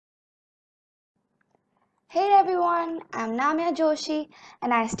Hey everyone, I'm Namya Joshi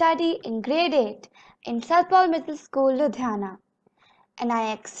and I study in grade 8 in South Paul Middle School, Ludhiana. And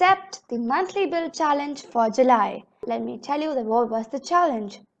I accept the monthly build challenge for July. Let me tell you what was the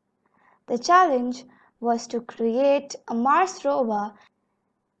challenge. The challenge was to create a Mars rover,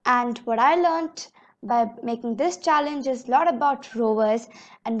 and what I learned by making this challenge is a lot about rovers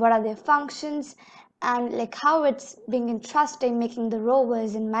and what are their functions and like how it's being interesting making the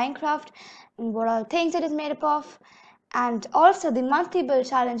rovers in Minecraft and what all things it is made up of. And also the monthly build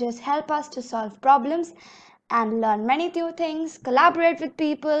challenges help us to solve problems and learn many new things, collaborate with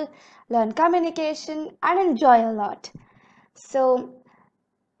people, learn communication and enjoy a lot. So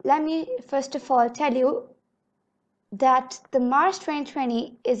let me first of all tell you that the Mars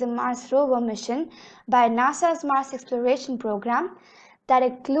 2020 is a Mars rover mission by NASA's Mars Exploration Program that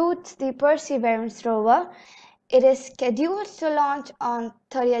includes the Perseverance rover. It is scheduled to launch on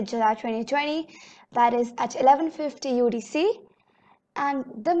 30th July 2020, that is at 11:50 UTC, and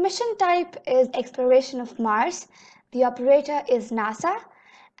the mission type is exploration of Mars. The operator is NASA,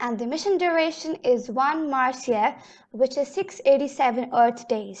 and the mission duration is 1 Mars year, which is 687 Earth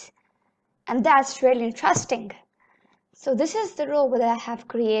days. And that's really interesting. So this is the rover that I have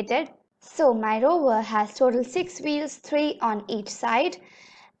created. So my rover has total 6 wheels, 3 on each side,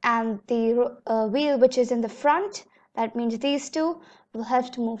 and the wheel which is in the front, that means these two, will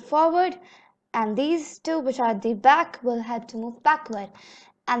help to move forward, and these two which are at the back will help to move backward,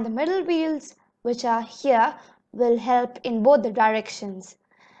 and the middle wheels which are here will help in both the directions.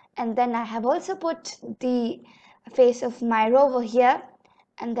 And then I have also put the face of my rover here,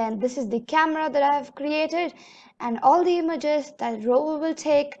 and then this is the camera that I have created, and all the images that rover will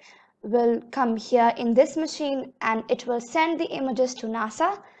take will come here in this machine, and it will send the images to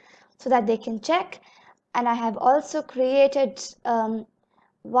NASA so that they can check. And I have also created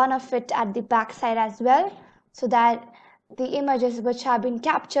one of it at the back side as well, so that the images which have been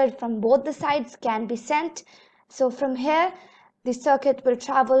captured from both the sides can be sent. So from here the circuit will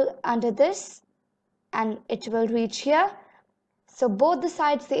travel under this and it will reach here. So both the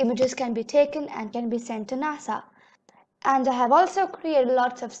sides the images can be taken and can be sent to NASA. And I have also created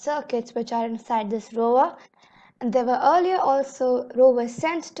lots of circuits which are inside this rover. And there were earlier also rovers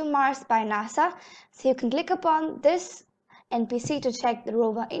sent to Mars by NASA. So you can click upon this NPC to check the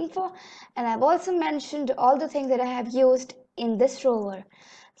rover info. And I've also mentioned all the things that I have used in this rover.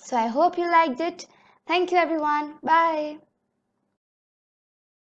 So I hope you liked it. Thank you everyone. Bye.